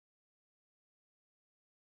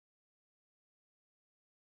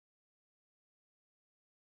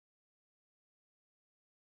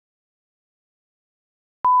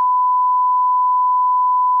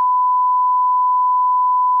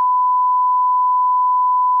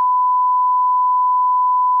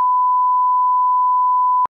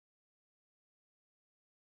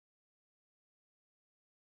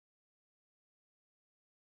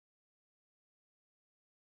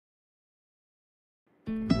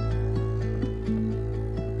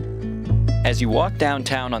As you walk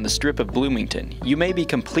downtown on the strip of Bloomington, you may be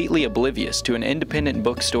completely oblivious to an independent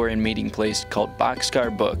bookstore and meeting place called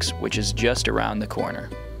Boxcar Books, which is just around the corner.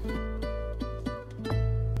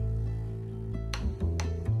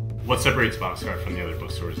 What separates Boxcar from the other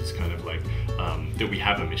bookstores is kind of like that we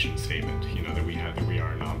have a mission statement, that we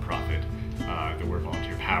are a nonprofit, that we're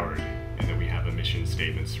volunteer powered, and that we have a mission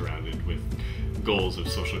statement surrounded with goals of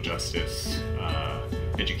social justice,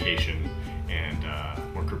 education, and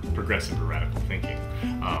more progressive or radical thinking.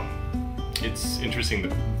 It's interesting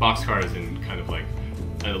that Boxcar is in kind of like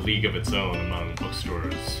a league of its own among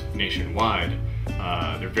bookstores nationwide. There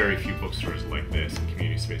are very few bookstores like this and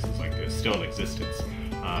community spaces like this still in existence.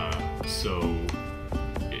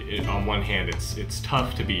 On one hand, it's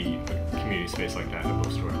tough to be a community space like that in a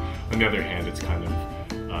bookstore. On the other hand, it's kind of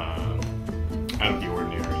out of the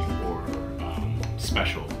ordinary or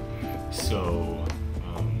special. So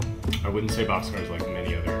I wouldn't say Boxcar is like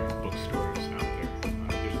many other bookstores out there. There's a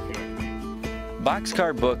few I think.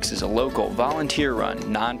 Boxcar Books is a local, volunteer-run,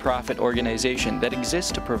 nonprofit organization that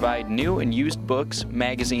exists to provide new and used books,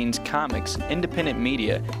 magazines, comics, independent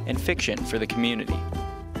media, and fiction for the community.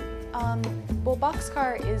 Well,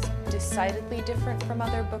 Boxcar is decidedly different from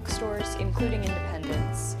other bookstores, including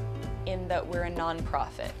independents, in that we're a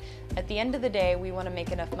nonprofit. At the end of the day, we want to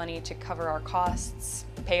make enough money to cover our costs,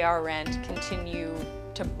 pay our rent, continue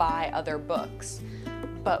to buy other books,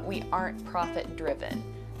 but we aren't profit-driven.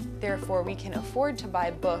 Therefore, we can afford to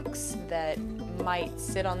buy books that might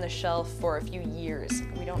sit on the shelf for a few years.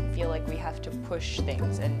 We don't feel like we have to push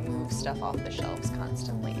things and move stuff off the shelves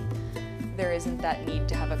constantly. There isn't that need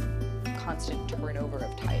to have a constant turnover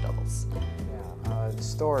of titles. Yeah, the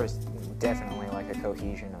store is definitely like a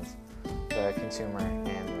cohesion of the consumer and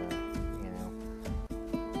the,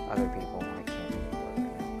 other people. I can't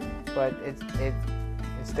even, but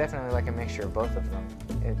it's definitely like a mixture of both of them.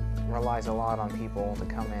 It relies a lot on people to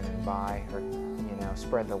come in and buy or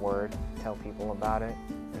spread the word, tell people about it,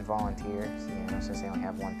 and volunteer. Since they only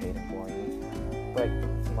have one paid employee, but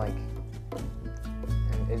like.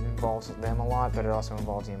 It involves them a lot, but it also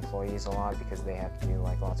involves the employees a lot because they have to do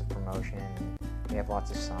like lots of promotion. They have lots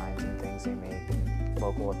of signs and things they make and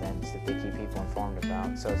local events that they keep people informed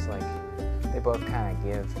about. So it's like they both kind of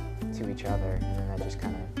give to each other, and then that just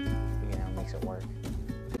kind of makes it work.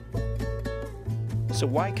 So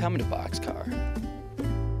why come to Boxcar?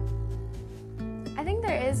 I think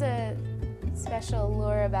there is a special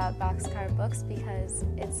allure about Boxcar Books because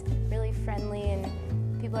it's really friendly and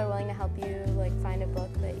people are willing to help you find a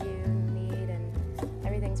book that you need, and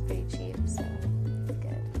everything's pretty cheap, so it's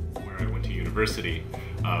good. Where I went to university,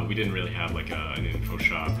 we didn't really have an info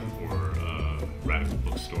shop or a radical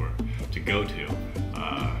bookstore to go to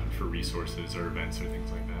for resources or events or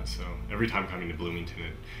things like that. So every time coming to Bloomington,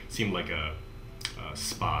 it seemed like a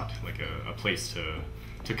spot, like a place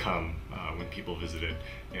to come when people visited,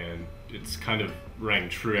 and it's kind of rang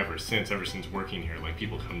true ever since working here. Like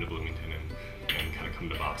people come to Bloomington and kind of come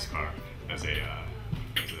to Boxcar as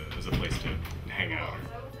a place to hang out.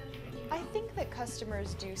 I think that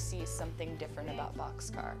customers do see something different about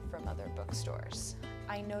Boxcar from other bookstores.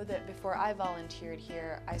 I know that before I volunteered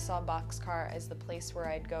here, I saw Boxcar as the place where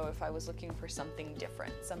I'd go if I was looking for something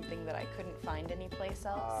different, something that I couldn't find anyplace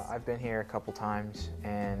else. I've been here a couple times,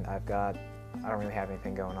 and I don't really have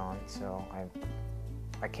anything going on, so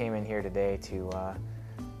I came in here today to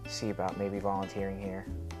see about maybe volunteering here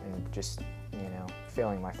and just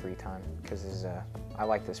filling my free time because I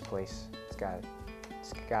like this place. It's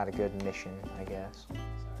got a good mission, I guess.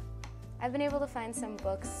 I've been able to find some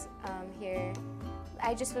books here.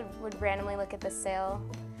 I just would randomly look at the sale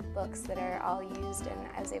books that are all used, and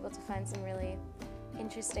I was able to find some really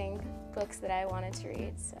interesting books that I wanted to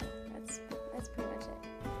read, so that's pretty much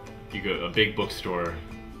it. You go to a big bookstore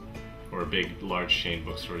or large chain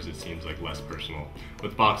bookstores, it seems like less personal.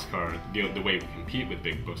 With Boxcar, the way we compete with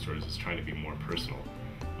big bookstores is trying to be more personal,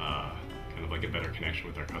 kind of like a better connection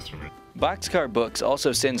with our customers. Boxcar Books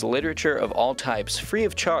also sends literature of all types free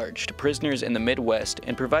of charge to prisoners in the Midwest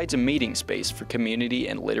and provides a meeting space for community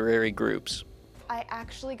and literary groups. I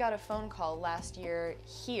actually got a phone call last year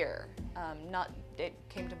here, it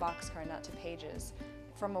came to Boxcar, not to Pages,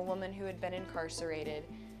 from a woman who had been incarcerated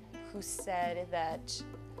who said that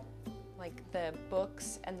the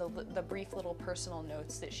books and the brief little personal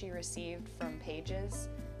notes that she received from Pages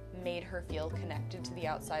made her feel connected to the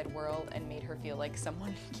outside world and made her feel like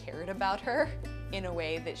someone cared about her in a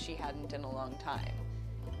way that she hadn't in a long time.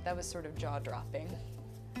 That was sort of jaw-dropping.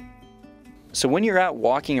 So when you're out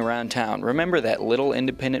walking around town, remember that little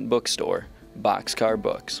independent bookstore, Boxcar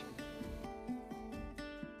Books.